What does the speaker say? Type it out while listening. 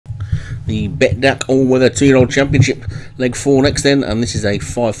The Betdaq All-Weather 2-Year-Old Championship, leg 4 next then, and this is a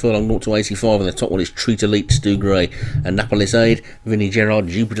 5 furlong 0 to 85, and the top one is Treat Elite, Stu Gray, Annapolis Aid, Vinnie Gerard,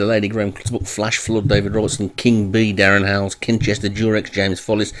 Jupiter Lady, Graham Clutterbook, Flash Flood, David Robertson, King B, Darren Howells, Kinchester, Durex, James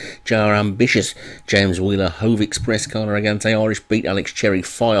Follis, JR Ambitious, James Wheeler, Hove Express, Carla Agante, Irish Beat, Alex Cherry,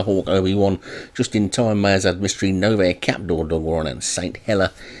 Firehawk, Obi-Wan, Just in Time, Mayazad Mystery, Nova, Capdor, Dog Warren, and St.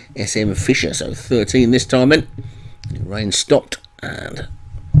 Hella, SM Fisher. So 13 this time then. The rain stopped and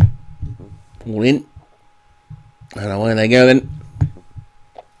all in, and away they go then.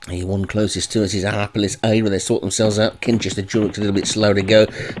 The one closest to us is Annapolis Aid, where they sort themselves out. Kinchester Durex a little bit slow to go,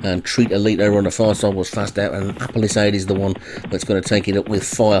 and Treat Elite over on the far side was fast out, and Annapolis Aid is the one that's going to take it up with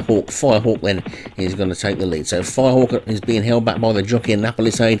Firehawk. Firehawk then is going to take the lead. So Firehawk is being held back by the jockey, and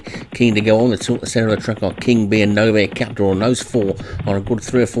Annapolis Aid keen to go on. The centre of the track are King B and Nova Captor, and those four are a good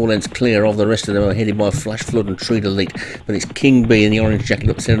 3 or 4 lengths clear of the rest of them, are headed by Flash Flood and Treat Elite. But it's King B in the orange jacket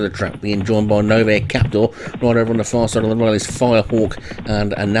up the centre of the track, being joined by Nova Captor. Right over on the far side of the rail is Firehawk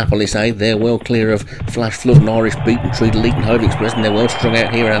and Annapolis Aid. They're well clear of Flash Flood and Irish Beat and Treat Elite and Hove Express, and they're well strung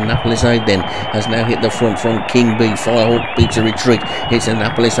out here. And Annapolis Aid then has now hit the front from King B. Firehawk beats a retreat. It's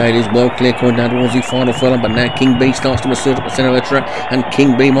Annapolis Aid is well clear coming down towards the final furlong, but now King B starts to assert up the centre of the track, and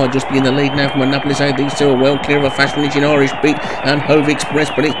King B might just be in the lead now from Annapolis Aid. These two are well clear of a fast finishing Irish Beat and Hove Express,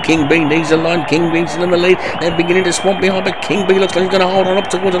 but it's King B needs a line. King B's in the lead. They're beginning to swamp behind, but King B looks like he's going to hold on up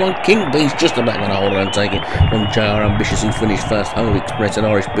towards the line. King B's just about going to hold on and take it from JR Ambitious, who finished first. Hove Express and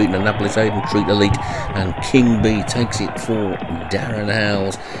Irish Beat and Annapolis Aid and Treat Elite, and King B takes it for Darren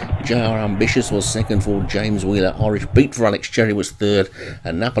Howells. JR Ambitious was second for James Wheeler. Irish Beat for Alex Cherry was third.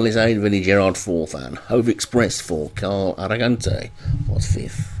 Annapolis Aid, Vinnie Gerard fourth, and Hove Express for Carl Aragante was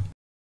fifth.